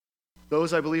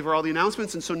Those, I believe, are all the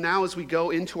announcements. And so now as we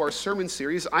go into our sermon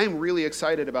series, I am really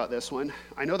excited about this one.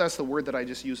 I know that's the word that I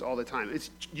just use all the time. It's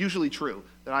usually true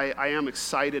that I am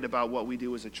excited about what we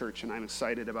do as a church, and I'm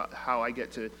excited about how I get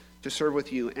to serve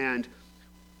with you. And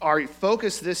our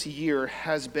focus this year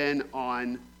has been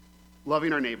on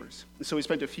loving our neighbors. And so we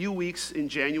spent a few weeks in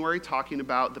January talking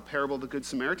about the parable of the Good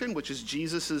Samaritan, which is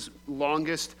Jesus'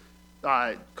 longest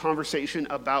conversation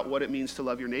about what it means to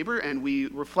love your neighbor. And we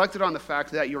reflected on the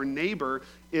fact that your neighbor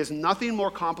is nothing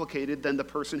more complicated than the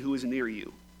person who is near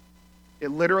you. It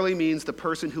literally means the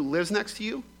person who lives next to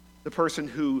you, the person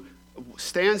who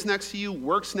stands next to you,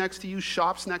 works next to you,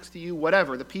 shops next to you,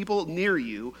 whatever. The people near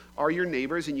you are your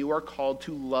neighbors, and you are called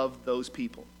to love those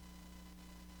people.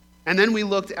 And then we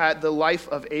looked at the life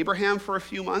of Abraham for a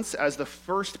few months as the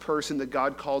first person that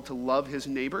God called to love his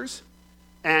neighbors.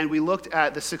 And we looked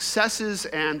at the successes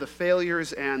and the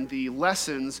failures and the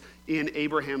lessons in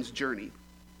Abraham's journey.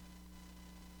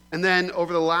 And then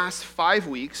over the last 5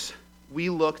 weeks,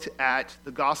 we looked at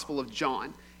the Gospel of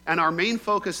John. And our main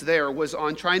focus there was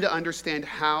on trying to understand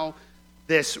how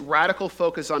this radical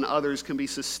focus on others can be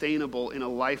sustainable in a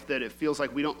life that it feels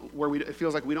like we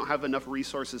don't have enough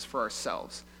resources for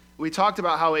ourselves. We talked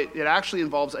about how it actually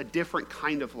involves a different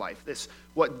kind of life.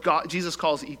 Jesus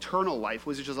calls eternal life,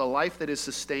 which is a life that is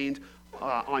sustained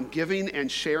on giving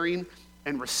and sharing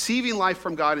and receiving life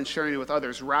from God and sharing it with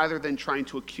others, rather than trying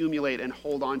to accumulate and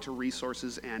hold on to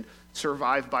resources and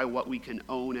survive by what we can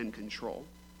own and control.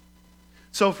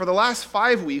 So for the last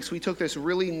 5 weeks, we took this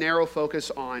really narrow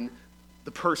focus on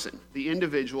the person, the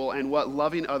individual, and what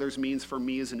loving others means for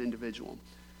me as an individual.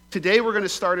 Today, we're going to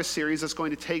start a series that's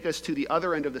going to take us to the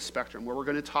other end of the spectrum, where we're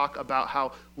going to talk about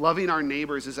how loving our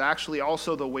neighbors is actually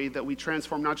also the way that we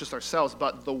transform not just ourselves,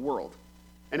 but the world.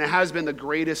 And it has been the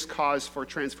greatest cause for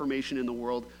transformation in the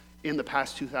world in the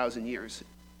past 2,000 years.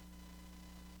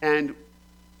 And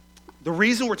the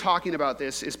reason we're talking about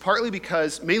this is mainly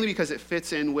because it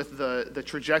fits in with the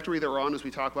trajectory that we're on as we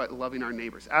talk about loving our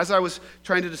neighbors. As I was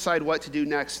trying to decide what to do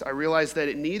next, I realized that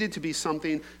it needed to be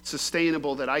something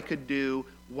sustainable that I could do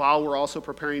while we're also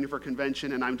preparing for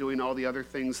convention and I'm doing all the other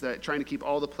things, trying to keep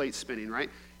all the plates spinning, right?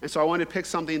 And so I wanted to pick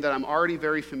something that I'm already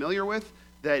very familiar with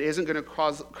that isn't going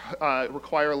to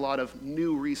require a lot of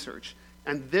new research.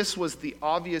 And this was the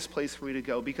obvious place for me to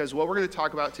go, because what we're going to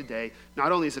talk about today,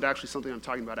 not only is it actually something I'm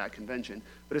talking about at convention,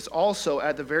 but it's also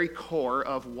at the very core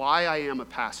of why I am a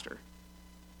pastor.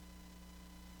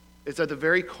 It's at the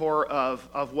very core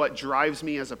of what drives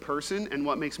me as a person and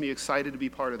what makes me excited to be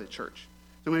part of the church.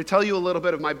 So I'm going to tell you a little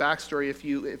bit of my backstory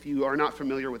if you are not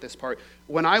familiar with this part.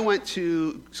 When I went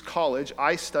to college,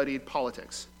 I studied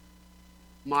politics.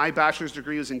 My bachelor's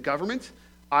degree was in government.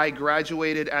 I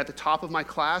graduated at the top of my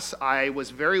class. I was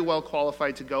very well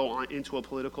qualified to go on into a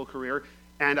political career,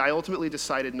 and I ultimately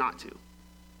decided not to.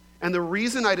 And the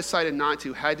reason I decided not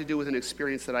to had to do with an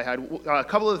experience that I had. A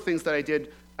couple of the things that I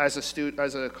did as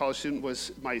a college student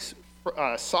was my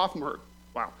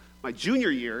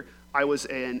junior year, I was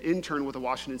an intern with the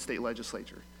Washington State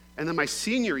Legislature. And then my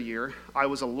senior year, I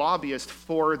was a lobbyist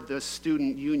for the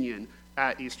student union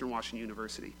at Eastern Washington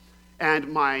University.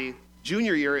 And my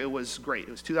junior year, it was great.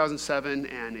 It was 2007,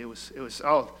 and it was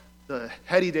the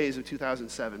heady days of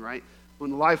 2007, right?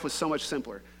 When life was so much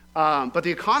simpler. But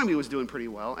the economy was doing pretty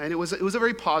well, and it was a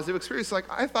very positive experience. Like,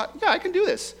 I thought, yeah, I can do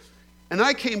this. And then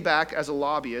I came back as a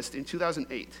lobbyist in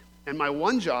 2008, and my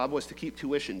one job was to keep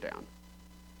tuition down,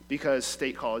 because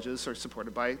state colleges are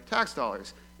supported by tax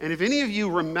dollars. And if any of you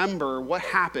remember what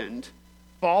happened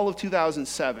fall of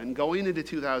 2007, going into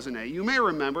 2008, you may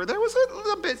remember there was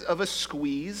a bit of a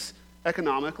squeeze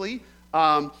economically.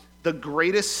 The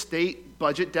greatest state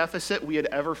budget deficit we had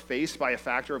ever faced by a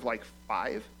factor of like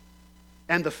 5.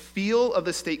 And the feel of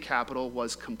the state capitol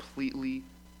was completely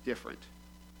different.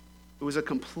 It was a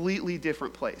completely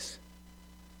different place.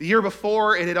 The year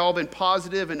before, it had all been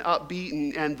positive and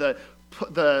upbeat, and the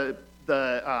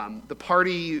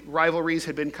party rivalries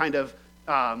had been kind of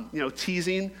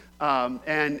teasing,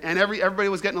 and everybody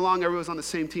was getting along. Everybody was on the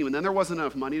same team, and then there wasn't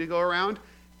enough money to go around,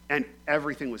 and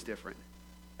everything was different.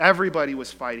 Everybody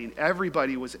was fighting.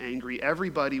 Everybody was angry.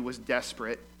 Everybody was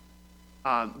desperate.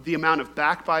 The amount of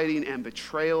backbiting and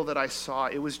betrayal that I saw,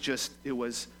 it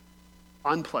was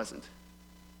unpleasant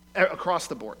across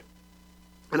the board.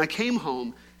 And I came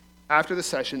home after the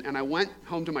session, and I went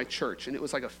home to my church, and it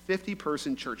was like a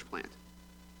 50-person church plant.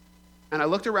 And I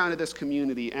looked around at this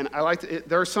community, and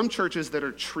there are some churches that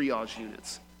are triage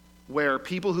units, where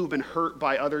people who've been hurt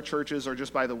by other churches or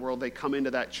just by the world, they come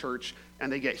into that church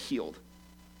and they get healed.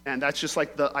 And that's just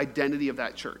like the identity of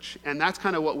that church. And that's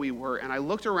kind of what we were. And I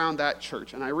looked around that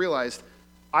church, and I realized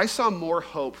I saw more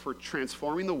hope for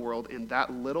transforming the world in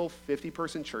that little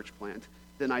 50-person church plant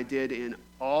than I did in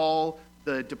all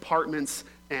the departments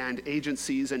and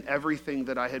agencies and everything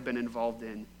that I had been involved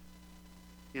in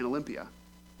Olympia.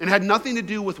 And it had nothing to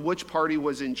do with which party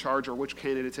was in charge or which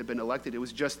candidates had been elected. It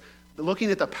was just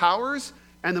looking at the powers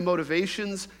and the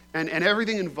motivations and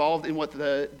everything involved in what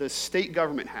the state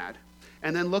government had.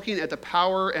 And then looking at the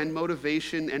power and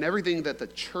motivation and everything that the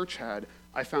church had,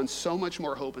 I found so much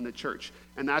more hope in the church.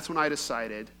 And that's when I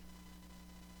decided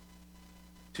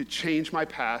to change my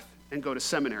path and go to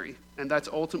seminary. And that's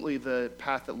ultimately the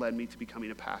path that led me to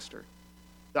becoming a pastor.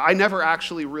 I never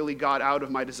actually really got out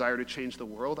of my desire to change the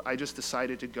world. I just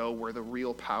decided to go where the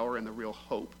real power and the real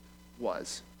hope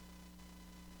was.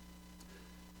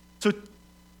 So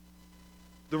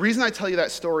the reason I tell you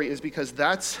that story is because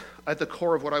that's at the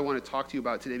core of what I want to talk to you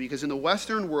about today. Because in the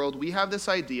Western world, we have this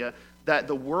idea that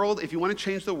the world, if you want to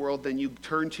change the world, then you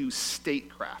turn to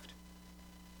statecraft.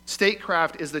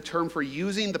 Statecraft is the term for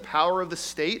using the power of the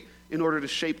state in order to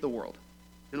shape the world,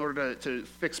 in order to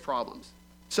fix problems.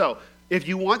 So if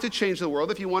you want to change the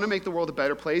world, if you want to make the world a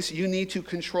better place, you need to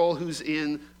control who's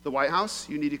in the White House.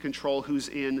 You need to control who's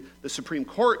in the Supreme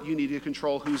Court. You need to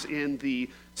control who's in the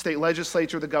state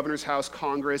legislature, the governor's house,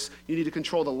 Congress. You need to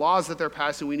control the laws that they're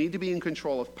passing. We need to be in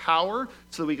control of power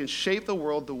so that we can shape the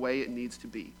world the way it needs to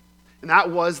be. And that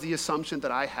was the assumption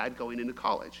that I had going into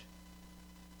college.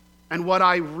 And what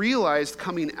I realized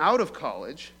coming out of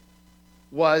college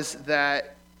was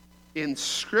that in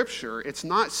Scripture, it's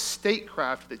not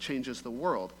statecraft that changes the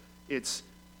world. It's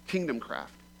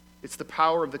kingdomcraft. It's the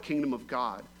power of the kingdom of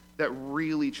God that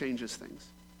really changes things.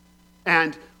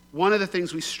 And one of the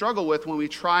things we struggle with when we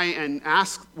try and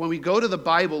ask, when we go to the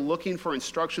Bible looking for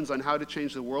instructions on how to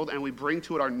change the world and we bring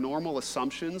to it our normal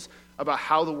assumptions about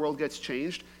how the world gets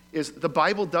changed, is the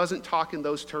Bible doesn't talk in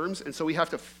those terms, and so we have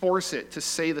to force it to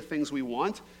say the things we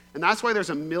want. And that's why there's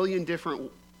a million different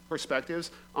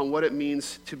perspectives on what it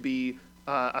means to be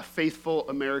a faithful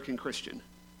American Christian.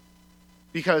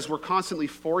 Because we're constantly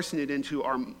forcing it into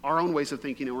our own ways of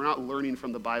thinking, and we're not learning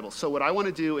from the Bible. So what I want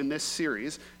to do in this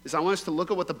series is I want us to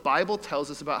look at what the Bible tells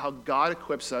us about how God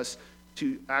equips us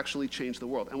to actually change the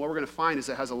world. And what we're going to find is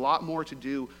it has a lot more to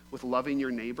do with loving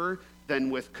your neighbor than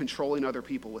with controlling other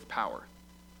people with power.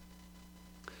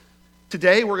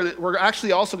 Today, we're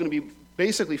actually also going to be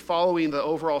basically following the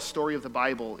overall story of the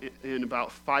Bible in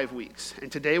about 5 weeks. And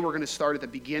today we're going to start at the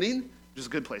beginning, which is a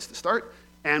good place to start,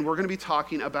 and we're going to be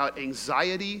talking about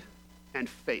anxiety and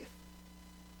faith.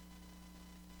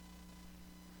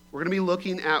 We're going to be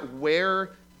looking at where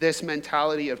this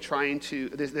mentality of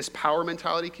this power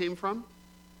mentality came from.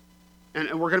 And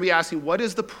we're going to be asking, what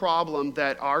is the problem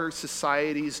that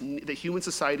that human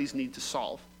societies need to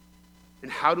solve? And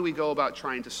how do we go about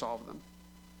trying to solve them?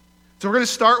 So we're going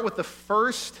to start with the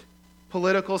first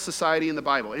political society in the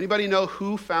Bible. Anybody know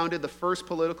who founded the first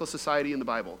political society in the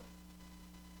Bible?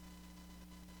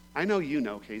 I know you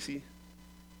know, Casey.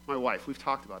 My wife. We've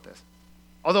talked about this.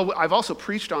 Although I've also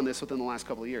preached on this within the last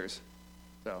couple of years.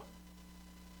 So,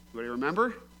 anybody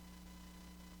remember?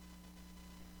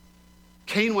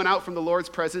 Cain went out from the Lord's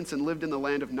presence and lived in the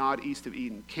land of Nod, east of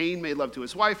Eden. Cain made love to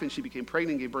his wife, and she became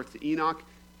pregnant and gave birth to Enoch.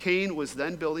 Cain was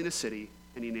then building a city,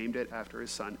 and he named it after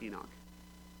his son Enoch.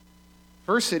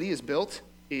 First city is built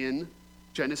in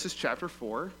Genesis chapter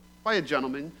 4 by a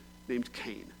gentleman named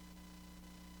Cain.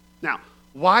 Now,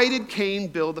 why did Cain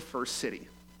build the first city?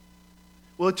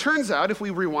 Well, it turns out, if we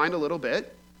rewind a little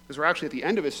bit, because we're actually at the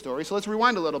end of his story, so let's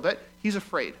rewind a little bit, he's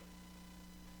afraid.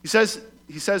 He says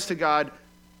to God,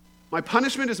 "My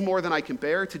punishment is more than I can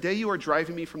bear. Today you are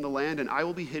driving me from the land, and I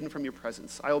will be hidden from your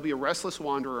presence. I will be a restless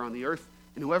wanderer on the earth,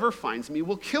 and whoever finds me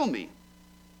will kill me."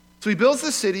 So he builds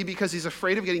the city because he's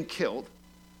afraid of getting killed,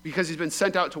 because he's been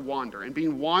sent out to wander.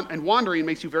 And wandering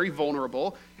makes you very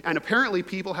vulnerable, and apparently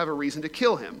people have a reason to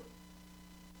kill him.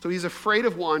 So he's afraid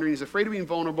of wandering, he's afraid of being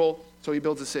vulnerable, so he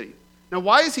builds a city. Now,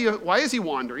 why is he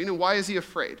wandering, and why is he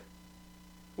afraid?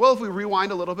 Well, if we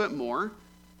rewind a little bit more,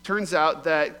 turns out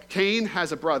that Cain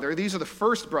has a brother. These are the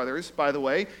first brothers, by the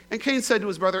way. And Cain said to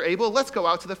his brother Abel, "Let's go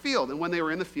out to the field." And when they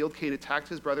were in the field, Cain attacked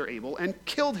his brother Abel and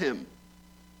killed him.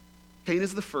 Cain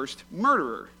is the first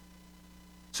murderer.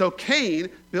 So Cain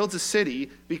builds a city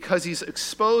because he's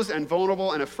exposed and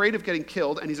vulnerable and afraid of getting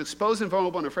killed. And he's exposed and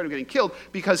vulnerable and afraid of getting killed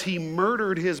because he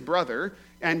murdered his brother.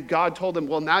 And God told him,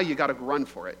 well, now you got to run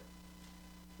for it.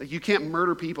 Like, you can't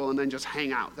murder people and then just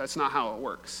hang out. That's not how it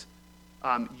works.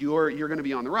 You're going to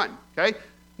be on the run, okay?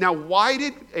 Now, why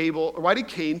did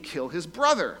Cain kill his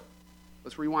brother?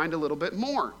 Let's rewind a little bit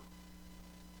more.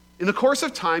 In the course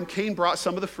of time, Cain brought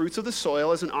some of the fruits of the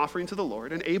soil as an offering to the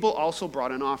Lord, and Abel also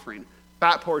brought an offering.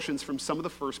 fat portions from some of the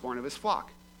firstborn of his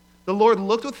flock. The Lord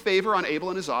looked with favor on Abel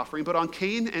and his offering, but on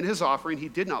Cain and his offering he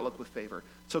did not look with favor.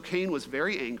 So Cain was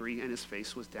very angry, and his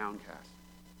face was downcast.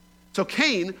 So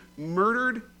Cain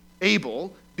murdered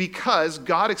Abel because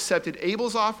God accepted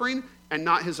Abel's offering and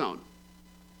not his own.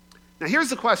 Now here's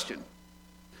the question.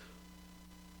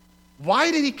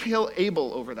 Why did he kill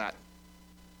Abel over that?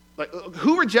 Like,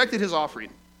 who rejected his offering?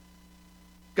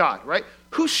 God, right?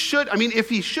 If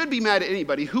he should be mad at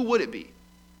anybody, who would it be?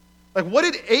 Like, what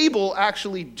did Abel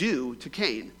actually do to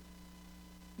Cain?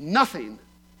 Nothing,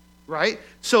 right?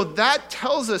 So that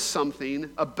tells us something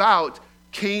about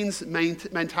Cain's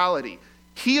mentality.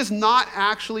 He is not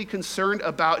actually concerned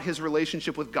about his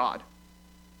relationship with God,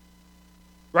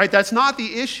 right? That's not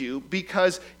the issue,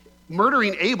 because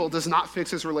murdering Abel does not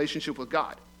fix his relationship with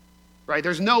God, right?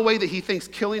 There's no way that he thinks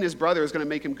killing his brother is going to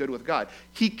make him good with God.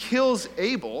 He kills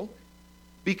Abel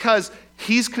because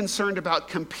he's concerned about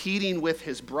competing with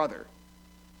his brother,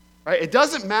 right? It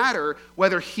doesn't matter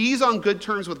whether he's on good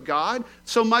terms with God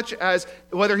so much as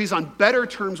whether he's on better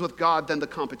terms with God than the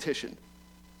competition.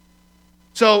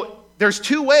 So there's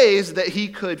two ways that he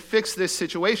could fix this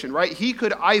situation, right? He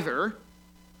could either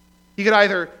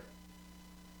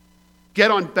get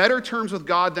on better terms with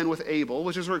God than with Abel,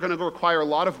 which is going to require a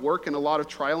lot of work and a lot of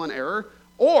trial and error,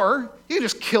 or he can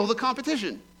just kill the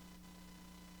competition.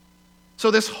 So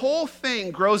this whole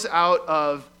thing grows out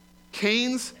of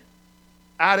Cain's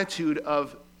attitude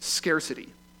of scarcity.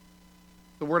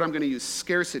 The word I'm going to use,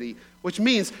 scarcity, which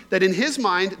means that in his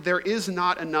mind, there is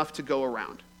not enough to go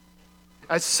around.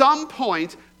 At some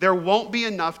point, there won't be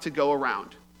enough to go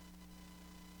around.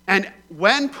 And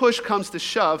when push comes to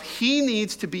shove, he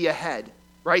needs to be ahead,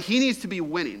 right? He needs to be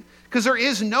winning. Because there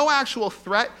is no actual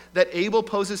threat that Abel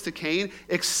poses to Cain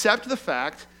except the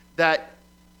fact that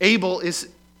Abel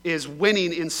is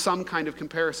winning in some kind of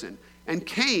comparison. And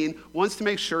Cain wants to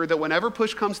make sure that whenever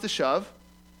push comes to shove,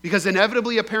 because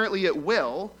inevitably, apparently it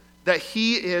will, that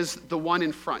he is the one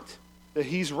in front, that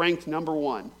he's ranked number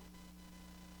one.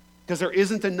 Because there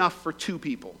isn't enough for two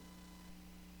people,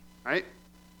 right?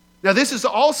 Now, this is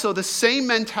also the same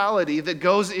mentality that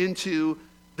goes into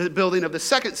the building of the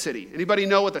second city. Anybody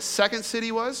know what the second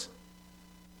city was?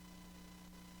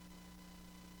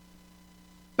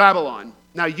 Babylon.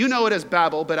 Now, you know it as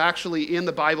Babel, but actually in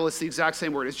the Bible, it's the exact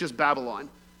same word. It's just Babylon.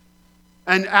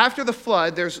 And after the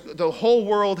flood, the whole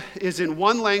world is in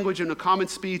one language and a common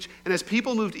speech. And as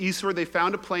people moved eastward, they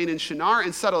found a plain in Shinar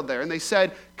and settled there. And they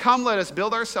said, "Come, let us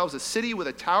build ourselves a city with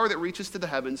a tower that reaches to the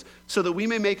heavens, so that we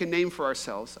may make a name for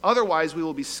ourselves. Otherwise, we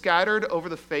will be scattered over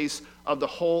the face of the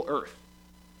whole earth."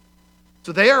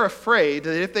 So they are afraid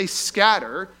that if they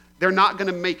scatter, they're not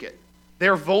going to make it.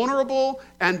 They're vulnerable,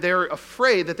 and they're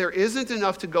afraid that there isn't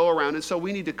enough to go around. And so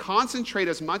we need to concentrate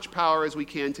as much power as we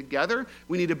can together.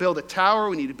 We need to build a tower.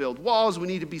 We need to build walls. We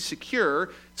need to be secure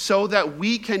so that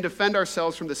we can defend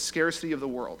ourselves from the scarcity of the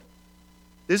world.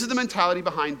 This is the mentality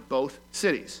behind both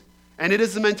cities. And it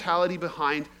is the mentality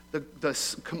behind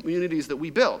the communities that we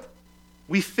build.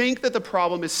 We think that the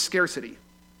problem is scarcity,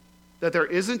 that there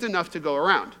isn't enough to go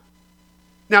around.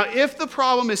 Now, if the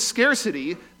problem is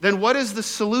scarcity, then what is the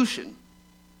solution?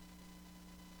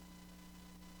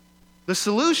 The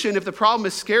solution, if the problem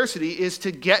is scarcity, is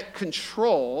to get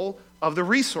control of the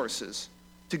resources,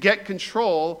 to get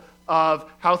control of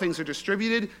how things are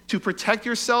distributed, to protect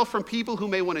yourself from people who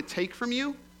may want to take from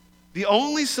you. The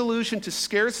only solution to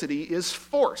scarcity is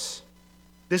force.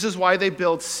 This is why they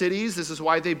build cities. This is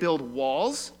why they build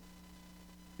walls,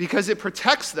 because it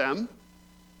protects them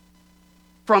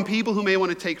from people who may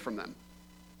want to take from them.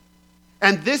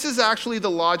 And this is actually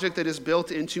the logic that is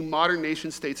built into modern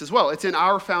nation states as well. It's in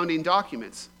our founding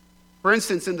documents. For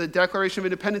instance, in the Declaration of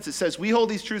Independence, it says, "We hold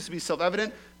these truths to be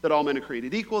self-evident, that all men are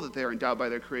created equal, that they are endowed by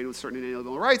their Creator with certain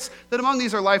inalienable rights, that among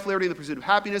these are life, liberty, and the pursuit of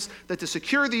happiness, that to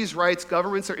secure these rights,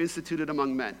 governments are instituted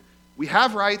among men." We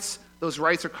have rights. Those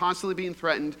rights are constantly being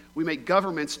threatened. We make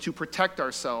governments to protect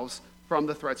ourselves from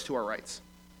the threats to our rights.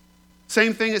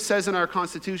 Same thing it says in our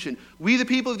Constitution. "We, the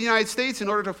people of the United States, in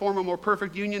order to form a more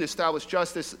perfect union, establish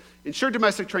justice, ensure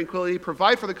domestic tranquility,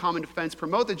 provide for the common defense,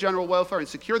 promote the general welfare, and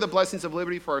secure the blessings of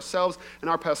liberty for ourselves and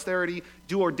our posterity,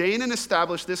 do ordain and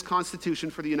establish this Constitution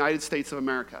for the United States of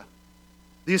America."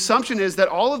 The assumption is that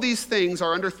all of these things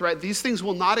are under threat. These things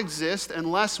will not exist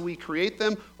unless we create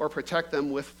them or protect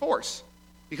them with force,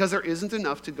 because there isn't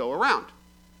enough to go around,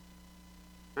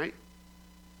 right?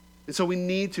 And so we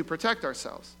need to protect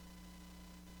ourselves.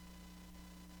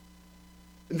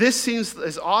 This seems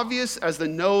as obvious as the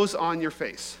nose on your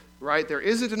face, right? There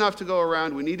isn't enough to go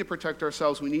around. We need to protect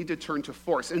ourselves. We need to turn to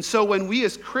force. And so when we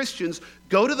as Christians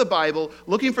go to the Bible,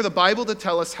 looking for the Bible to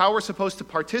tell us how we're supposed to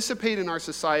participate in our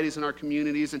societies and our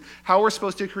communities and how we're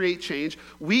supposed to create change,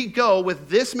 we go with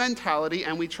this mentality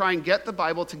and we try and get the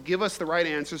Bible to give us the right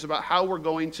answers about how we're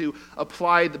going to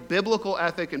apply the biblical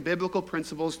ethic and biblical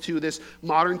principles to this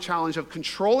modern challenge of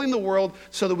controlling the world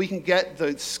so that we can get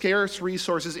the scarce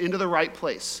resources into the right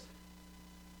place.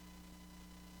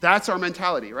 That's our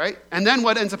mentality, right? And then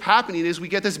what ends up happening is we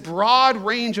get this broad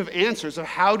range of answers of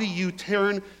how do you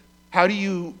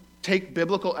take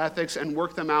biblical ethics and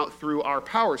work them out through our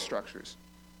power structures.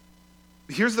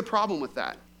 But here's the problem with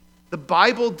that. The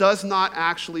Bible does not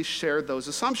actually share those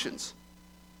assumptions.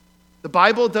 The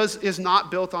Bible is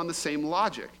not built on the same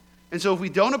logic. And so if we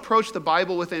don't approach the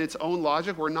Bible within its own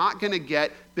logic, we're not going to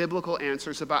get biblical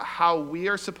answers about how we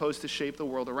are supposed to shape the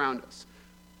world around us.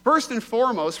 First and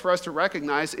foremost for us to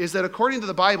recognize is that according to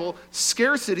the Bible,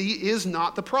 scarcity is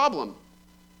not the problem.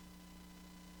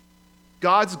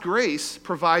 God's grace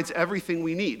provides everything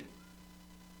we need.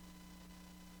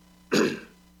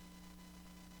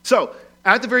 So,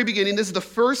 at the very beginning, this is the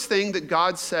first thing that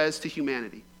God says to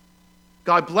humanity.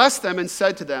 God blessed them and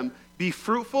said to them, "Be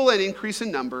fruitful and increase in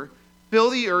number,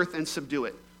 fill the earth and subdue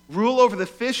it. Rule over the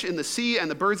fish in the sea and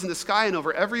the birds in the sky and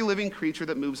over every living creature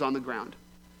that moves on the ground."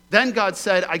 Then God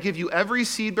said, "I give you every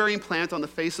seed-bearing plant on the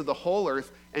face of the whole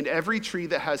earth and every tree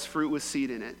that has fruit with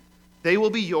seed in it. They will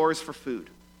be yours for food.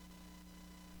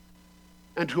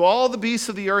 And to all the beasts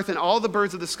of the earth and all the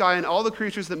birds of the sky and all the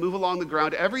creatures that move along the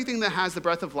ground, everything that has the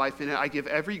breath of life in it, I give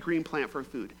every green plant for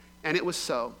food." And it was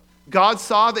so. God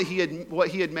saw that what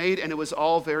he had made, and it was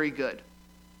all very good.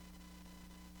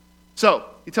 So,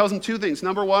 he tells them two things.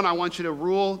 Number one, I want you to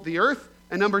rule the earth.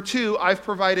 And number two, I've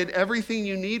provided everything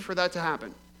you need for that to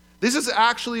happen. This is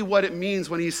actually what it means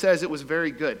when he says it was very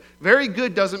good. Very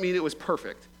good doesn't mean it was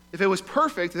perfect. If it was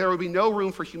perfect, there would be no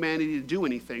room for humanity to do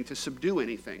anything, to subdue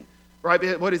anything. Right?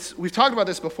 We've talked about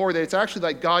this before, that it's actually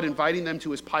like God inviting them to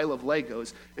his pile of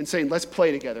Legos and saying, let's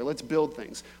play together, let's build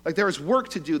things. Like there is work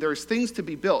to do, there's things to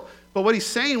be built. But what he's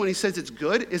saying when he says it's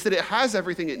good is that it has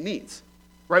everything it needs.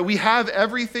 Right? We have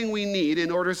everything we need in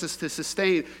order to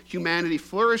sustain humanity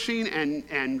flourishing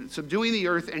and subduing the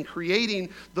earth and creating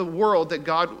the world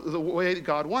the way that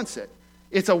God wants it.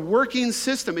 It's a working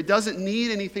system. It doesn't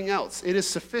need anything else. It is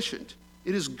sufficient.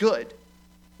 It is good.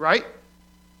 Right?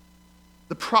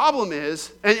 The problem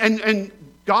is, and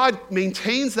God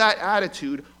maintains that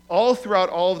attitude all throughout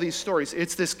all of these stories.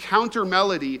 It's this counter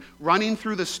melody running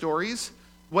through the stories,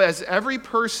 as every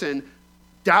person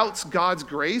doubts God's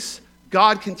grace,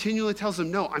 God continually tells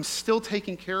them, no, I'm still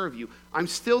taking care of you. I'm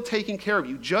still taking care of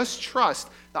you. Just trust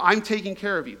that I'm taking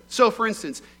care of you. So, for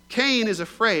instance, Cain is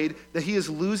afraid that he is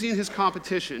losing his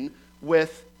competition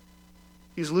with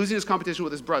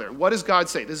his brother. What does God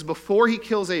say? This is before he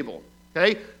kills Abel,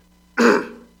 okay?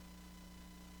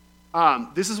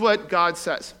 This is what God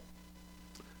says.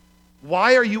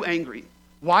 "Why are you angry?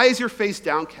 Why is your face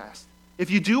downcast? If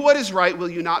you do what is right, will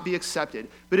you not be accepted?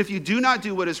 But if you do not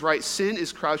do what is right, sin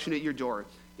is crouching at your door.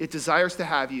 It desires to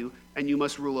have you, and you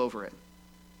must rule over it."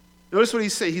 Notice what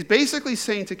he's saying. He's basically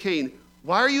saying to Cain,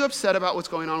 why are you upset about what's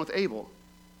going on with Abel?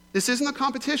 This isn't a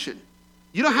competition.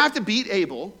 You don't have to beat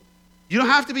Abel. You don't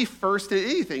have to be first in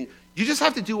anything. You just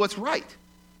have to do what's right.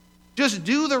 Just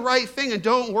do the right thing and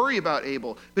don't worry about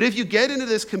Abel. But if you get into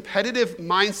this competitive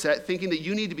mindset thinking that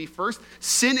you need to be first,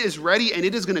 sin is ready and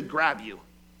it is going to grab you.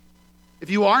 If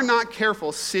you are not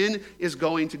careful, sin is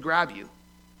going to grab you.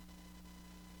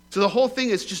 So the whole thing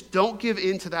is just don't give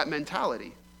in to that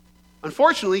mentality.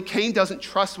 Unfortunately, Cain doesn't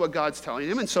trust what God's telling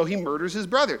him, and so he murders his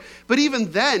brother. But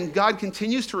even then, God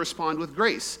continues to respond with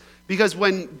grace. Because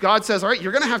when God says, all right,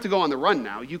 you're going to have to go on the run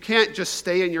now. You can't just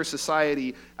stay in your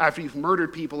society after you've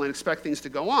murdered people and expect things to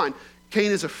go on.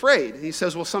 Cain is afraid, and he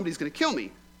says, well, somebody's going to kill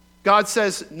me. God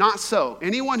says, not so.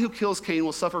 Anyone who kills Cain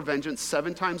will suffer vengeance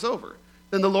 7 times over.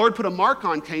 Then the Lord put a mark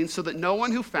on Cain so that no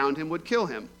one who found him would kill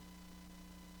him.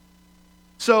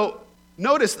 So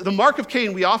notice, the mark of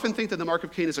Cain, we often think that the mark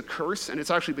of Cain is a curse, and it's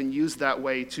actually been used that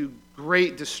way to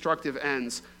great destructive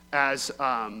ends as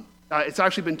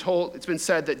it's been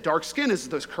said that dark skin is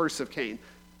the curse of Cain.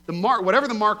 The mark, whatever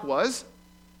the mark was,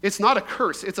 it's not a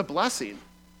curse, it's a blessing.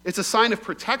 It's a sign of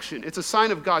protection. It's a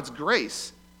sign of God's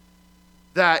grace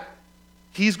that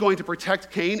he's going to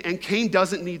protect Cain, and Cain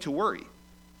doesn't need to worry.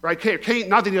 Right? Cain,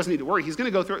 not that he doesn't need to worry, he's going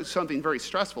to go through something very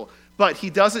stressful, but he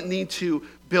doesn't need to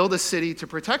build a city to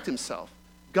protect himself.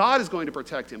 God is going to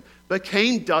protect him, but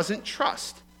Cain doesn't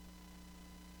trust.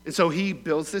 And so he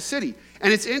builds this city.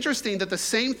 And it's interesting that the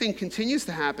same thing continues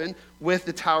to happen with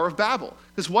the Tower of Babel.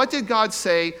 Because what did God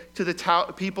say to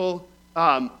the people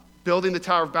building the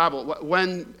Tower of Babel?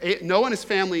 When Noah and his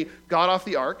family got off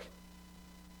the ark,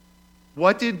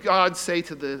 what did God say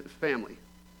to the family?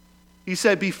 He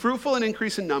said, "Be fruitful and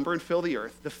increase in number and fill the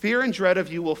earth. The fear and dread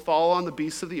of you will fall on the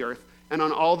beasts of the earth and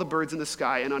on all the birds in the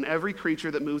sky and on every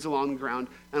creature that moves along the ground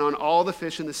and on all the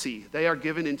fish in the sea. They are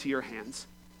given into your hands.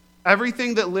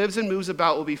 Everything that lives and moves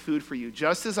about will be food for you.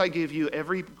 Just as I gave you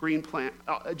every green plant,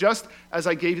 just as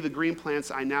I gave you the green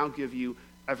plants, I now give you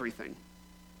everything."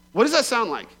 What does that sound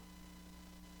like?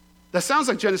 That sounds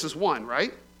like Genesis 1,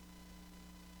 right?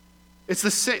 It's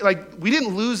the same, like we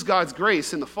didn't lose God's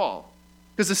grace in the fall.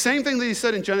 Because the same thing that he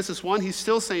said in Genesis 1, he's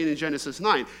still saying in Genesis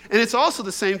 9. And it's also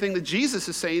the same thing that Jesus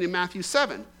is saying in Matthew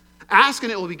 7. "Ask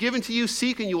and it will be given to you,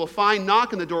 seek and you will find,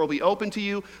 knock and the door will be open to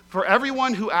you. For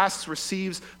everyone who asks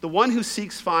receives, the one who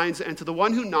seeks finds, and to the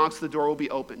one who knocks the door will be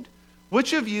opened.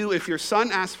 Which of you, if your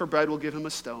son asks for bread, will give him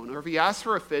a stone? Or if he asks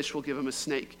for a fish, will give him a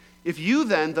snake? If you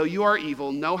then, though you are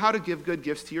evil, know how to give good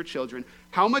gifts to your children,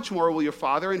 how much more will your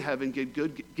Father in heaven give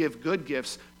good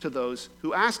gifts to those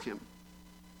who ask him?"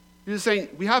 He's saying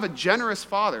we have a generous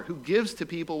Father who gives to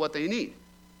people what they need.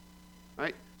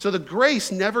 Right? So the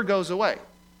grace never goes away.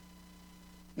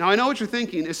 Now, I know what you're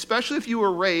thinking, especially if you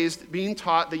were raised being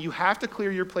taught that you have to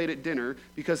clear your plate at dinner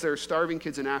because there are starving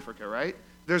kids in Africa, right?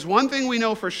 There's one thing we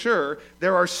know for sure,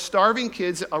 there are starving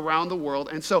kids around the world,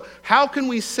 and so how can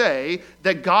we say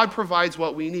that God provides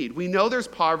what we need? We know there's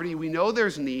poverty, we know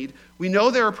there's need, we know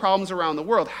there are problems around the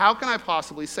world. How can I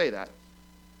possibly say that?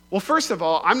 Well, first of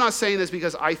all, I'm not saying this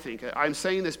because I think it. I'm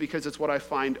saying this because it's what I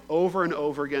find over and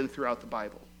over again throughout the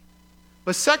Bible.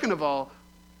 But second of all,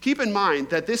 keep in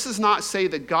mind that this does not say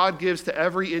that God gives to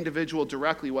every individual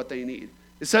directly what they need.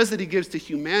 It says that he gives to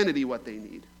humanity what they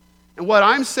need. And what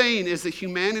I'm saying is that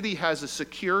humanity has a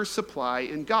secure supply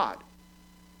in God.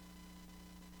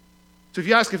 So if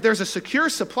you ask if there's a secure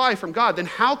supply from God, then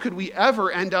how could we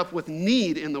ever end up with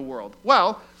need in the world?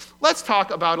 Well, let's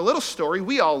talk about a little story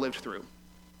we all lived through.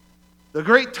 The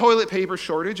great toilet paper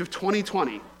shortage of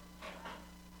 2020.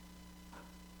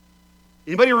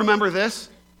 Anybody remember this?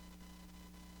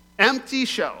 Empty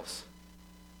shelves.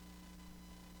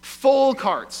 Full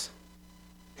carts.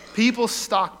 People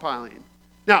stockpiling.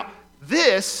 Now,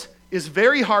 this is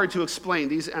very hard to explain,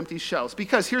 these empty shelves,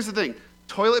 because here's the thing.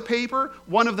 Toilet paper,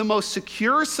 one of the most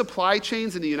secure supply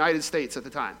chains in the United States at the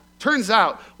time. Turns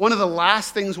out, one of the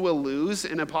last things we'll lose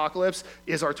in apocalypse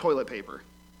is our toilet paper.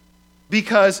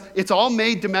 Because it's all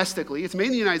made domestically. It's made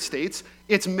in the United States.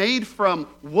 It's made from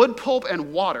wood pulp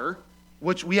and water,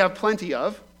 which we have plenty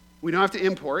of. We don't have to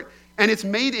import. And it's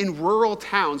made in rural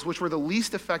towns, which were the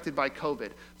least affected by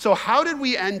COVID. So how did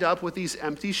we end up with these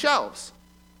empty shelves?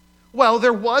 Well,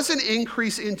 there was an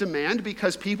increase in demand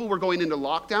because people were going into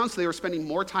lockdown, so they were spending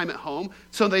more time at home,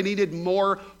 so they needed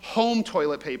more home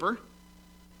toilet paper.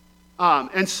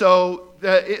 And so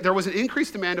there was an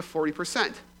increased demand of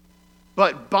 40%.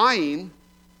 But buying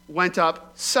went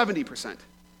up 70%.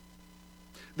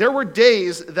 There were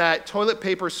days that toilet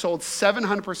paper sold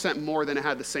 700% more than it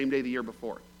had the same day the year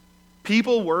before.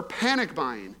 People were panic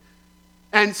buying.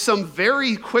 And some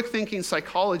very quick-thinking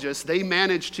psychologists, they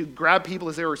managed to grab people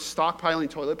as they were stockpiling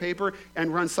toilet paper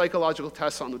and run psychological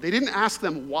tests on them. They didn't ask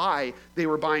them why they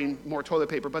were buying more toilet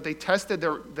paper, but they tested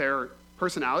their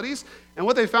personalities. And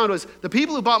what they found was the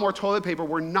people who bought more toilet paper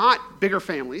were not bigger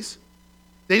families.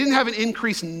 They didn't have an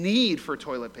increased need for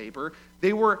toilet paper.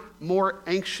 They were more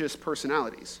anxious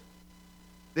personalities.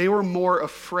 They were more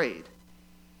afraid.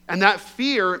 And that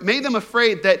fear made them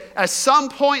afraid that at some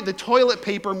point the toilet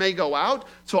paper may go out,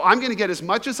 so I'm going to get as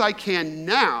much as I can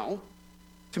now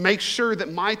to make sure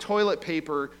that my toilet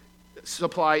paper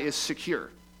supply is secure.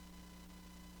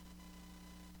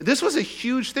 This was a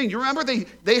huge thing. You remember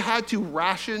they had to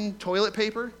ration toilet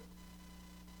paper?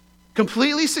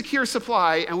 Completely secure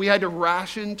supply, and we had to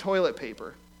ration toilet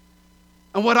paper.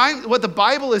 And what the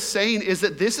Bible is saying is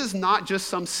that this is not just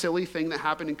some silly thing that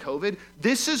happened in COVID.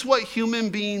 This is what human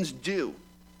beings do.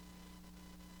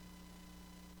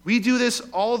 We do this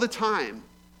all the time.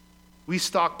 We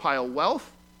stockpile wealth.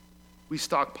 We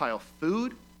stockpile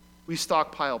food. We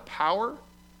stockpile power.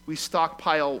 We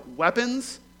stockpile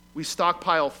weapons. We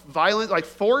stockpile violence, like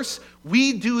force.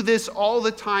 We do this all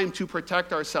the time to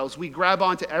protect ourselves. We grab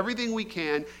onto everything we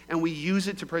can and we use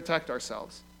it to protect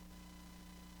ourselves.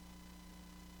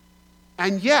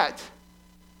 And yet,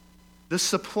 the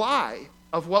supply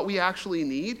of what we actually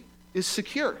need is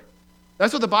secure.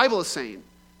 That's what the Bible is saying.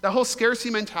 That whole scarcity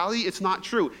mentality, it's not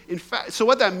true. In fact, so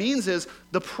what that means is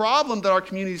the problem that our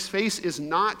communities face is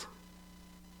not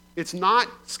It's not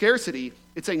scarcity,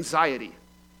 it's anxiety.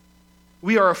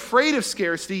 We are afraid of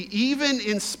scarcity even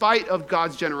in spite of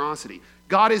God's generosity.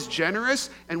 God is generous,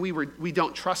 and we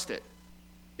don't trust it.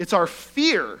 It's our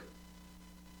fear,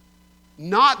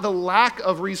 not the lack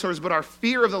of resources, but our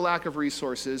fear of the lack of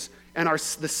resources and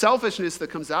the selfishness that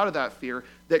comes out of that fear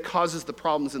that causes the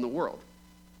problems in the world.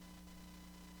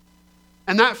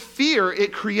 And that fear,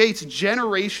 it creates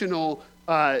generational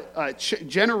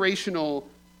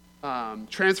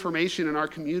transformation in our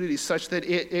communities such that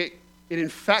it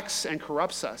infects and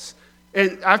corrupts us.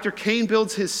 And after Cain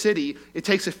builds his city, it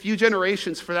takes a few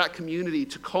generations for that community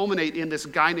to culminate in this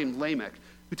guy named Lamech,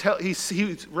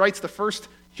 he writes the first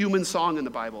human song in the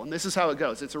Bible. And this is how it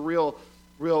goes. It's a real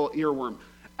earworm.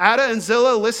 Ada and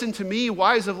Zillah, listen to me.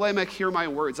 Wives of Lamech, hear my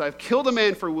words. I have killed a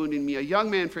man for wounding me, a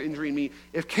young man for injuring me.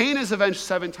 If Cain is avenged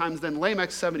 7 times, then Lamech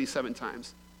 77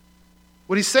 times.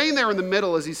 What he's saying there in the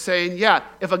middle is he's saying, yeah,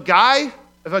 if a guy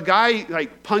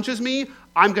like punches me,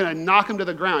 I'm going to knock him to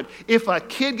the ground. If a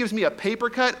kid gives me a paper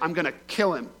cut, I'm going to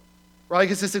kill him. Right? Like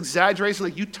it's this exaggeration,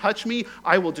 like you touch me,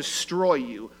 I will destroy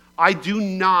you. I do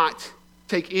not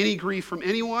take any grief from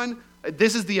anyone.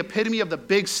 This is the epitome of the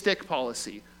big stick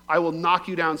policy. I will knock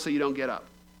you down so you don't get up.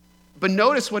 But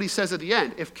notice what he says at the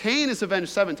end. If Cain is avenged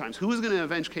 7 times, who is going to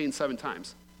avenge Cain 7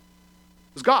 times?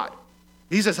 It was God.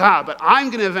 He says, but I'm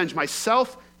going to avenge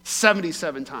myself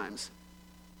 77 times.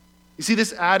 You see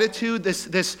this attitude,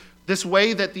 this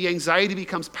way that the anxiety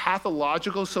becomes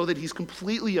pathological so that he's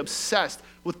completely obsessed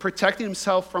with protecting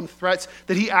himself from threats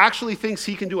that he actually thinks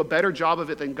he can do a better job of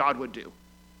it than God would do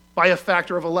by a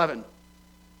factor of 11.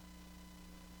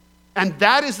 And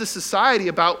that is the society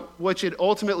about which it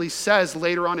ultimately says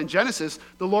later on in Genesis,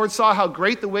 the Lord saw how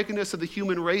great the wickedness of the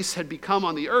human race had become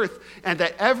on the earth, and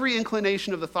that every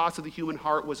inclination of the thoughts of the human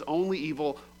heart was only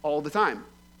evil all the time.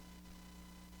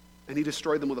 And he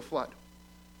destroyed them with a flood.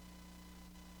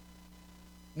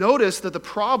 Notice that the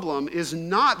problem is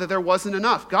not that there wasn't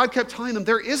enough. God kept telling them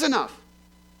there is enough.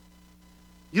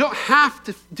 You don't have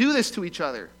to do this to each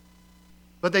other.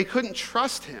 But they couldn't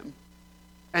trust him.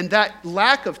 And that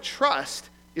lack of trust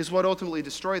is what ultimately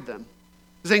destroyed them.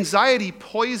 Because anxiety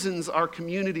poisons our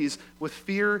communities with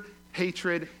fear,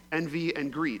 hatred, envy,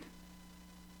 and greed.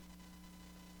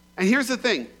 And here's the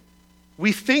thing.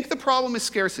 We think the problem is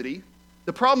scarcity.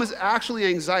 The problem is actually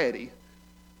anxiety.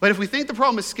 But if we think the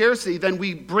problem is scarcity, then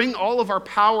we bring all of our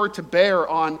power to bear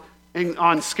on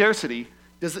scarcity.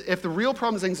 If the real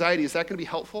problem is anxiety, is that going to be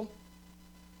helpful?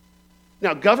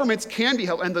 Now, governments can be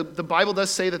helpful, and the Bible does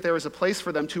say that there is a place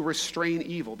for them to restrain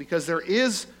evil, because there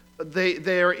is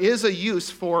a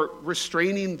use for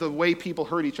restraining the way people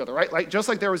hurt each other, right? Like just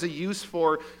like there was a use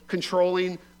for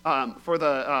controlling how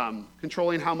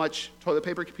much toilet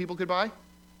paper people could buy.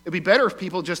 It'd be better if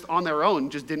people just on their own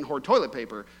just didn't hoard toilet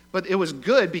paper. But it was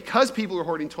good because people were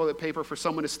hoarding toilet paper for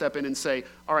someone to step in and say,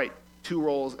 all right,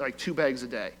 2 bags a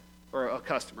day, or a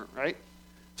customer, right?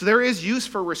 So there is use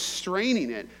for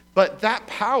restraining it. But that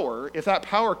power, if that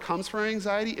power comes from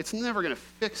anxiety, it's never going to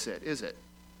fix it, is it?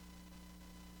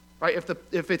 Right?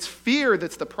 If it's fear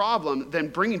that's the problem, then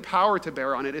bringing power to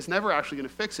bear on it is never actually going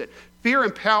to fix it. Fear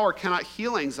and power cannot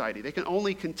heal anxiety. They can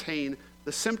only contain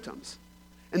the symptoms.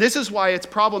 And this is why it's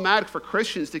problematic for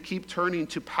Christians to keep turning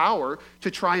to power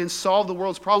to try and solve the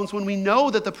world's problems when we know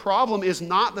that the problem is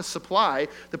not the supply,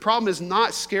 the problem is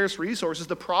not scarce resources,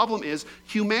 the problem is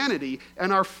humanity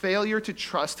and our failure to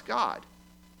trust God.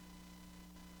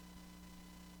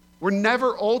 We're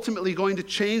never ultimately going to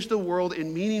change the world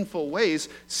in meaningful ways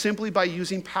simply by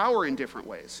using power in different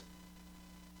ways.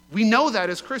 We know that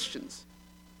as Christians.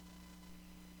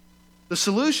 The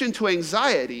solution to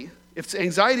anxiety, if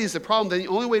anxiety is the problem, then the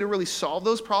only way to really solve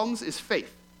those problems is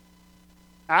faith.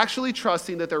 Actually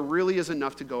trusting that there really is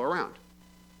enough to go around.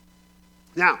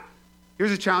 Now,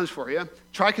 here's a challenge for you.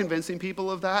 Try convincing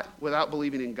people of that without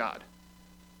believing in God.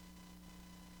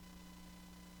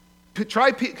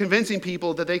 Try convincing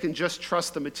people that they can just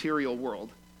trust the material world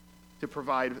to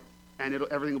provide and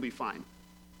everything will be fine.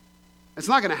 It's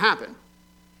not going to happen.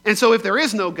 And so if there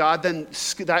is no God, then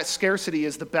that scarcity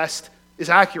is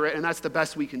accurate, and that's the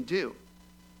best we can do.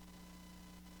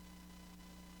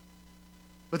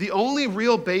 But the only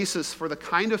real basis for the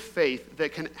kind of faith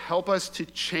that can help us to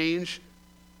change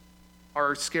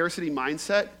our scarcity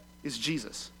mindset is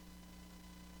Jesus.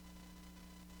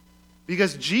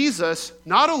 Because Jesus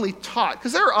not only taught,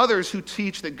 because there are others who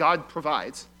teach that God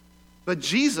provides, but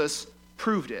Jesus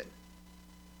proved it.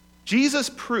 Jesus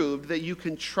proved that you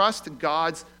can trust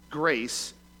God's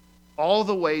grace all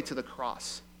the way to the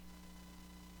cross.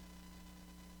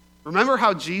 Remember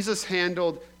how Jesus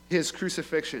handled his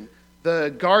crucifixion.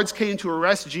 The guards came to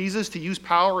arrest Jesus, to use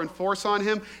power and force on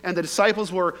him, and the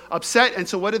disciples were upset. And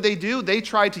so what did they do? They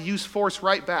tried to use force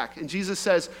right back. And Jesus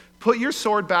says, put your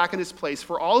sword back in its place,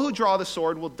 for all who draw the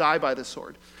sword will die by the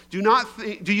sword. Do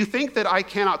you think that I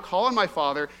cannot call on my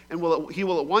Father, and he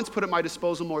will at once put at my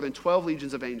disposal more than 12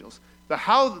 legions of angels? But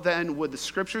how then would the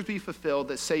scriptures be fulfilled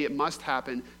that say it must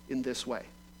happen in this way?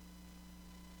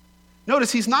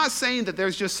 Notice he's not saying that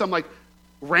there's just some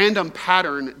random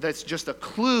pattern that's just a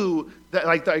clue that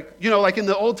like in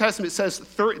the Old Testament it says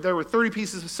there were 30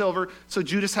 pieces of silver, so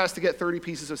Judas has to get 30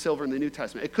 pieces of silver in the New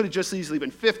Testament. It could have just easily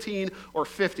been 15 or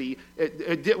 50.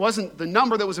 It wasn't the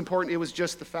number that was important, it was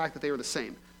just the fact that they were the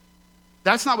same.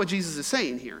 That's not what Jesus is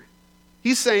saying here.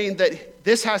 He's saying that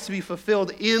this has to be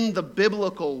fulfilled in the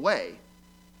biblical way,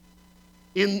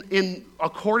 in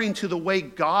according to the way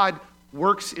God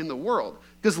works in the world.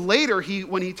 Because later,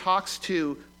 when he talks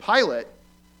to Pilate,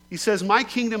 he says, my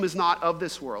kingdom is not of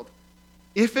this world.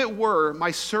 If it were,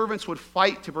 my servants would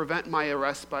fight to prevent my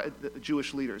arrest by the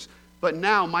Jewish leaders. But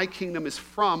now my kingdom is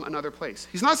from another place.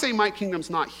 He's not saying my kingdom's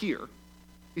not here.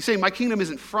 He's saying my kingdom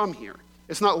isn't from here.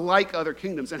 It's not like other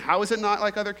kingdoms. And how is it not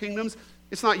like other kingdoms?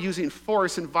 It's not using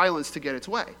force and violence to get its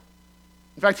way.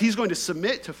 In fact, he's going to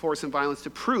submit to force and violence to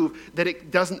prove that it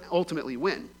doesn't ultimately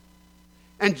win.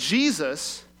 And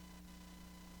Jesus,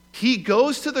 he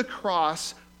goes to the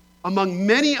cross among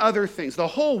many other things. The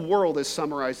whole world is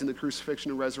summarized in the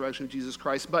crucifixion and resurrection of Jesus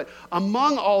Christ. But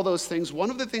among all those things, one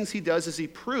of the things he does is he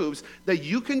proves that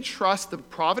you can trust the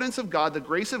providence of God, the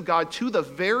grace of God to the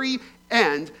very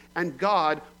end, and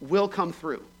God will come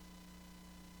through.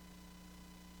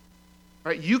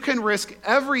 Right? You can risk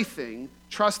everything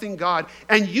trusting God,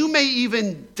 and you may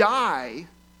even die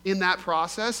in that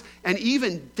process, and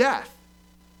even death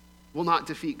will not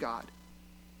defeat God.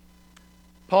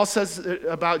 Paul says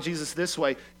about Jesus this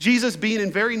way: Jesus, being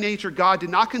in very nature God, did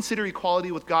not consider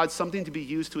equality with God something to be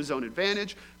used to his own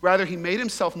advantage. Rather, he made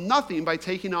himself nothing by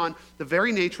taking on the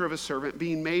very nature of a servant,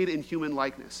 being made in human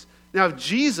likeness. Now, if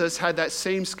Jesus had that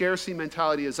same scarcity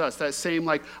mentality as us, that same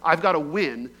I've got to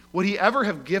win, would he ever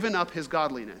have given up his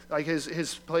godliness,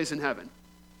 his place in heaven?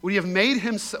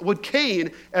 Would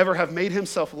Cain ever have made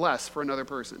himself less for another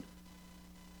person?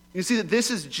 You see that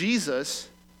this is Jesus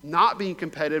not being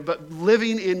competitive, but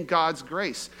living in God's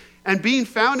grace. And being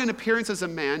found in appearance as a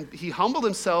man, he humbled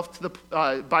himself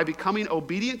by becoming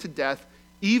obedient to death,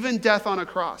 even death on a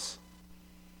cross.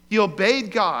 He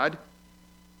obeyed God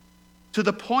to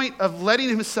the point of letting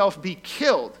himself be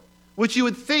killed, which you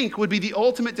would think would be the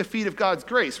ultimate defeat of God's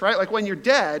grace, right? Like when you're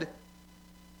dead,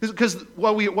 because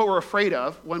what we're afraid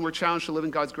of when we're challenged to live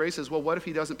in God's grace is, well, what if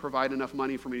he doesn't provide enough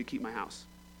money for me to keep my house?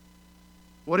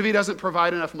 What if he doesn't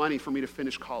provide enough money for me to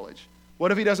finish college?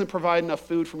 What if he doesn't provide enough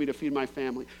food for me to feed my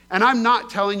family? And I'm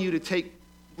not telling you to take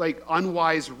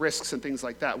unwise risks and things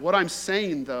like that. What I'm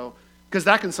saying though, because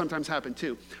that can sometimes happen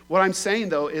too. What I'm saying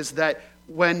though is that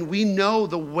when we know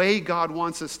the way God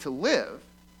wants us to live,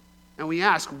 and we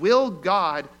ask, will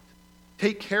God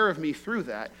take care of me through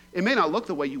that? It may not look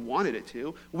the way you wanted it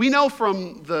to. We know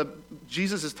from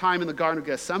Jesus' time in the Garden of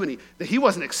Gethsemane that he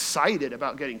wasn't excited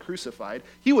about getting crucified.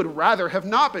 He would rather have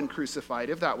not been crucified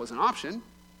if that was an option.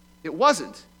 It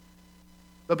wasn't.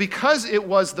 But because it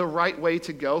was the right way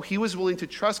to go, he was willing to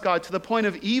trust God to the point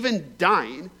of even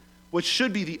dying, which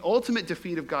should be the ultimate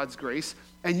defeat of God's grace.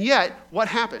 And yet, what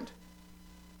happened?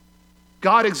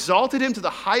 God exalted him to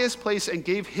the highest place and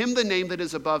gave him the name that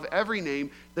is above every name,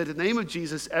 that in the name of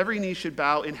Jesus every knee should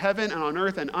bow in heaven and on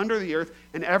earth and under the earth,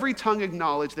 and every tongue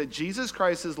acknowledge that Jesus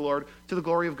Christ is Lord, to the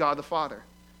glory of God the Father.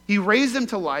 He raised him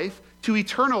to life, to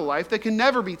eternal life that can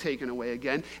never be taken away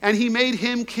again, and he made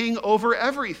him king over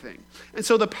everything. And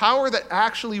so the power that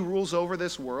actually rules over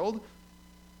this world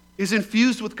is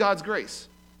infused with God's grace.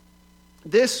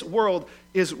 This world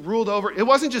is ruled over. It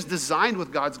wasn't just designed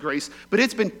with God's grace, but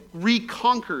it's been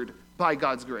reconquered by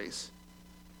God's grace.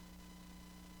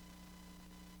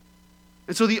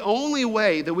 And so the only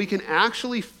way that we can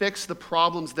actually fix the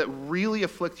problems that really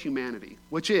afflict humanity,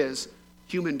 which is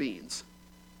human beings,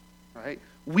 right?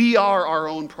 We are our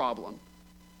own problem.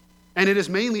 And it is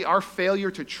mainly our failure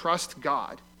to trust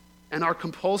God and our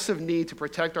compulsive need to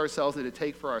protect ourselves and to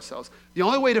take for ourselves. The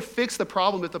only way to fix the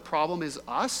problem, if the problem is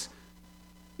us,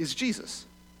 is Jesus.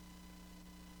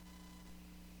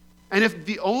 And if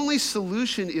the only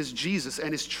solution is Jesus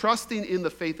and is trusting in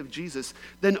the faith of Jesus,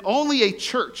 then only a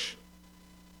church,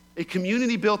 a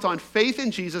community built on faith in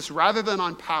Jesus rather than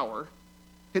on power,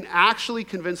 can actually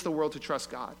convince the world to trust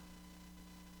God.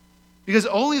 Because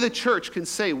only the church can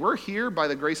say, we're here by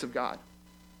the grace of God.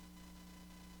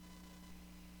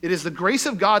 It is the grace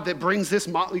of God that brings this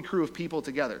motley crew of people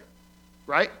together,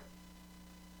 right?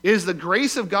 It is the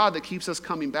grace of God that keeps us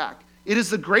coming back. It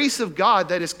is the grace of God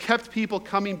that has kept people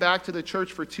coming back to the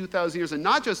church for 2,000 years, and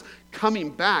not just coming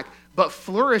back, but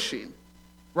flourishing,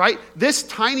 right? This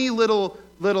tiny little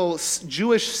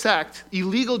Jewish sect,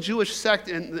 illegal Jewish sect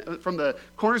from the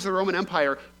corners of the Roman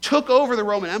Empire, took over the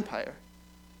Roman Empire,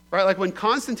 right? Like when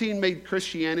Constantine made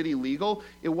Christianity legal,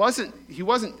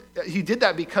 he did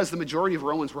that because the majority of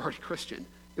Romans were already Christian.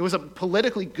 It was a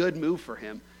politically good move for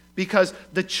him because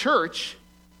the church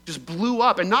just blew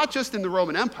up, and not just in the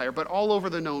Roman Empire, but all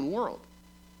over the known world.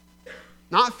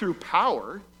 Not through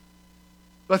power,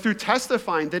 but through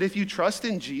testifying that if you trust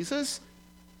in Jesus,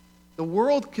 the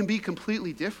world can be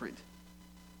completely different.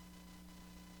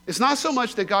 It's not so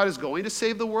much that God is going to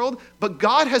save the world, but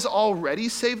God has already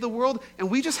saved the world,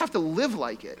 and we just have to live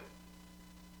like it.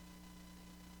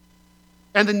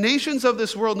 And the nations of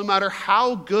this world, no matter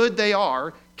how good they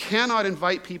are, cannot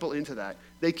invite people into that.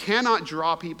 They cannot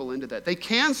draw people into that. They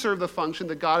can serve the function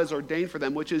that God has ordained for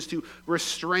them, which is to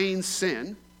restrain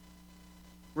sin,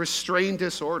 restrain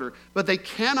disorder, but they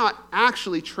cannot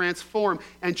actually transform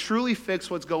and truly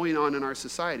fix what's going on in our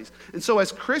societies. And so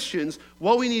as Christians,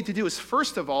 what we need to do is,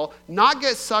 first of all, not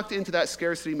get sucked into that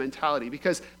scarcity mentality,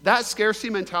 because that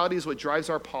scarcity mentality is what drives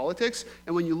our politics.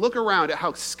 And when you look around at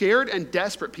how scared and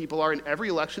desperate people are in every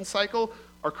election cycle,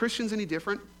 are Christians any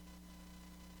different?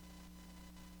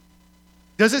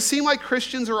 Does it seem like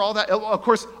Christians are all that? Of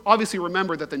course, obviously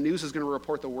remember that the news is going to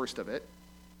report the worst of it.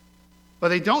 But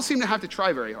they don't seem to have to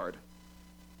try very hard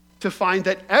to find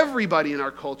that everybody in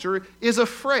our culture is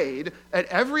afraid at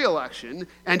every election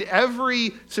and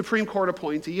every Supreme Court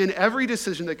appointee and every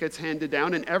decision that gets handed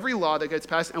down and every law that gets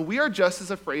passed, and we are just as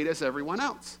afraid as everyone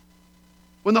else.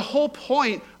 When the whole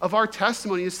point of our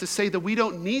testimony is to say that we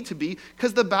don't need to be,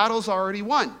 because the battle's already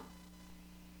won.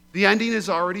 The ending is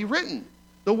already written.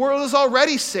 The world is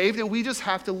already saved, and we just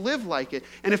have to live like it.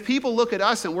 And if people look at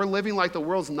us and we're living like the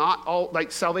world's not all,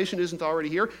 like salvation isn't already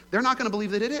here, they're not going to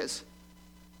believe that it is.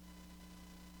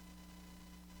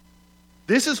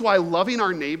 This is why loving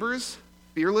our neighbors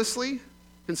fearlessly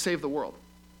can save the world.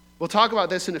 We'll talk about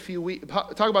this in a few weeks,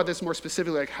 talk about this more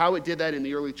specifically, like how it did that in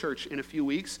the early church in a few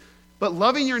weeks. But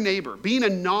loving your neighbor, being a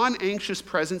non-anxious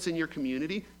presence in your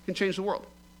community can change the world.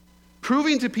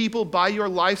 Proving to people by your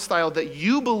lifestyle that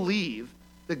you believe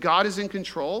that God is in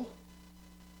control,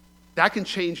 that can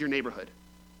change your neighborhood.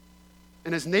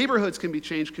 And as neighborhoods can be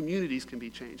changed, communities can be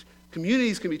changed.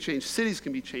 Communities can be changed, cities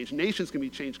can be changed, nations can be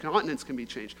changed, continents can be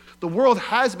changed. The world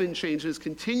has been changed and is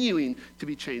continuing to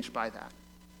be changed by that.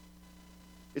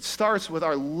 It starts with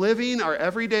our living our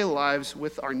everyday lives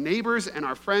with our neighbors and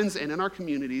our friends and in our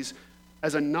communities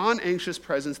as a non-anxious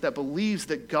presence that believes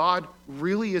that God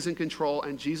really is in control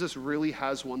and Jesus really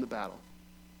has won the battle.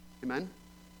 Amen?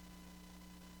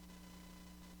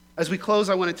 As we close,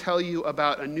 I want to tell you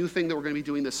about a new thing that we're going to be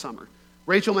doing this summer.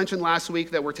 Rachel mentioned last week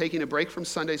that we're taking a break from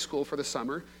Sunday school for the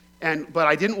summer, but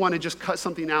I didn't want to just cut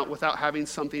something out without having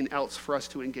something else for us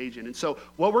to engage in. And so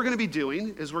what we're going to be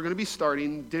doing is we're going to be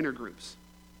starting dinner groups.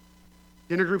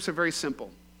 Dinner groups are very simple.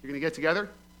 You're going to get together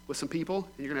with some people,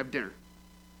 and you're going to have dinner.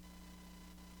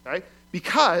 Okay?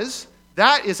 Because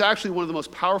that is actually one of the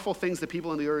most powerful things that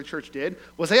people in the early church did,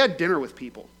 was they had dinner with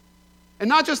people. And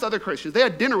not just other Christians. They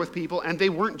had dinner with people, and they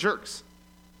weren't jerks.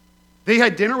 They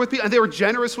had dinner with people, and they were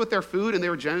generous with their food, and they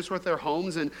were generous with their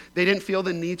homes, and they didn't feel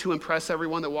the need to impress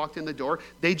everyone that walked in the door.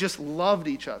 They just loved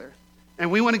each other. And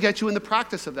we want to get you in the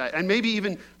practice of that, and maybe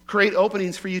even create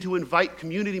openings for you to invite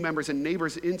community members and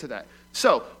neighbors into that.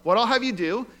 So what I'll have you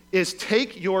do is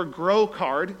take your Grow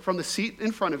card from the seat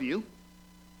in front of you,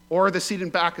 or the seat in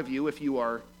back of you if you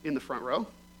are in the front row.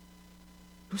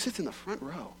 Who sits in the front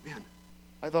row? Man.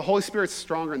 The Holy Spirit's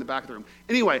stronger in the back of the room.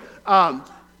 Anyway,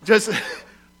 just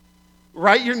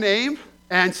write your name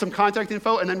and some contact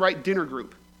info, and then write dinner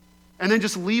group. And then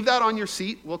just leave that on your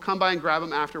seat. We'll come by and grab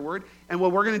them afterward. And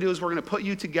what we're going to do is we're going to put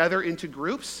you together into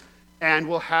groups, and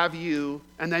we'll have you,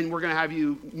 and then we're going to have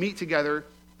you meet together.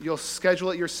 You'll schedule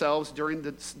it yourselves during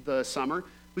the summer.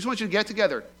 We just want you to get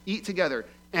together, eat together,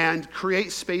 and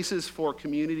create spaces for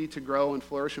community to grow and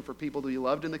flourish and for people to be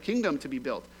loved and the kingdom to be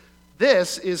built.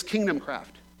 This is kingdom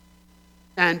craft.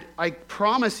 And I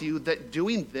promise you that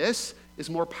doing this is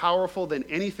more powerful than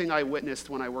anything I witnessed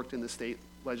when I worked in the state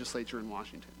legislature in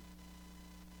Washington.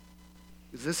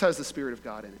 Because this has the Spirit of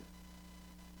God in it.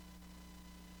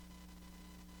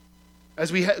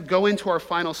 As we go into our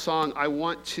final song, I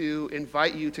want to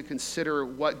invite you to consider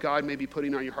what God may be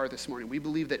putting on your heart this morning. We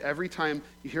believe that every time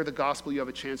you hear the gospel, you have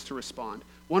a chance to respond.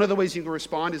 One of the ways you can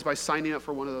respond is by signing up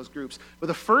for one of those groups. But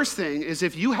the first thing is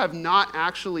if you have not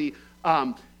actually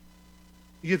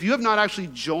if you have not actually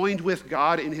joined with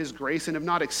God in his grace and have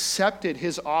not accepted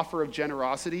his offer of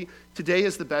generosity, today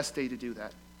is the best day to do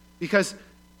that. Because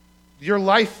your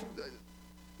life,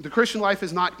 the Christian life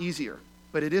is not easier,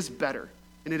 but it is better.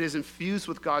 And it is infused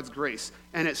with God's grace.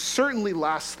 And it certainly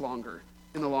lasts longer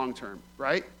in the long term,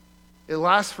 right? It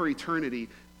lasts for eternity.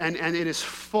 And it is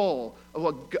full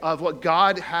of what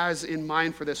God has in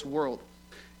mind for this world.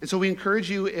 And so we encourage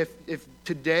you, if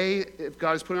today, if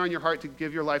God is putting on your heart to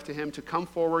give your life to him, to come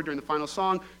forward during the final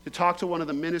song, to talk to one of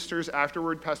the ministers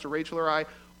afterward, Pastor Rachel or I,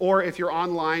 or if you're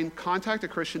online, contact a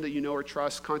Christian that you know or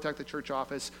trust, contact the church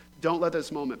office. Don't let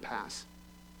this moment pass.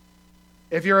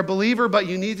 If you're a believer, but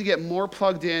you need to get more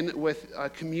plugged in with a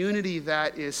community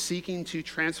that is seeking to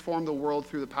transform the world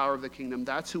through the power of the kingdom,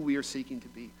 that's who we are seeking to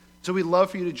be. So we'd love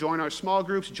for you to join our small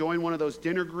groups, join one of those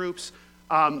dinner groups.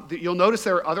 You'll notice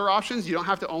there are other options. You don't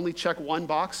have to only check one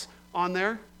box on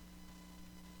there.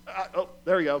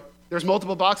 There we go. There's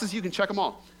multiple boxes. You can check them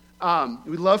all.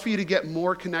 We'd love for you to get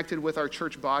more connected with our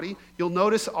church body. You'll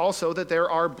notice also that there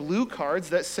are blue cards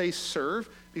that say serve,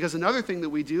 because another thing that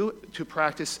we do to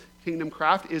practice kingdom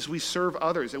craft is we serve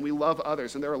others and we love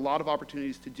others. And there are a lot of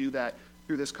opportunities to do that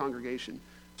through this congregation.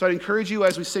 So I'd encourage you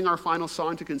as we sing our final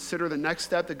song to consider the next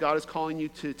step that God is calling you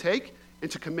to take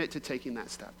and to commit to taking that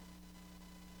step.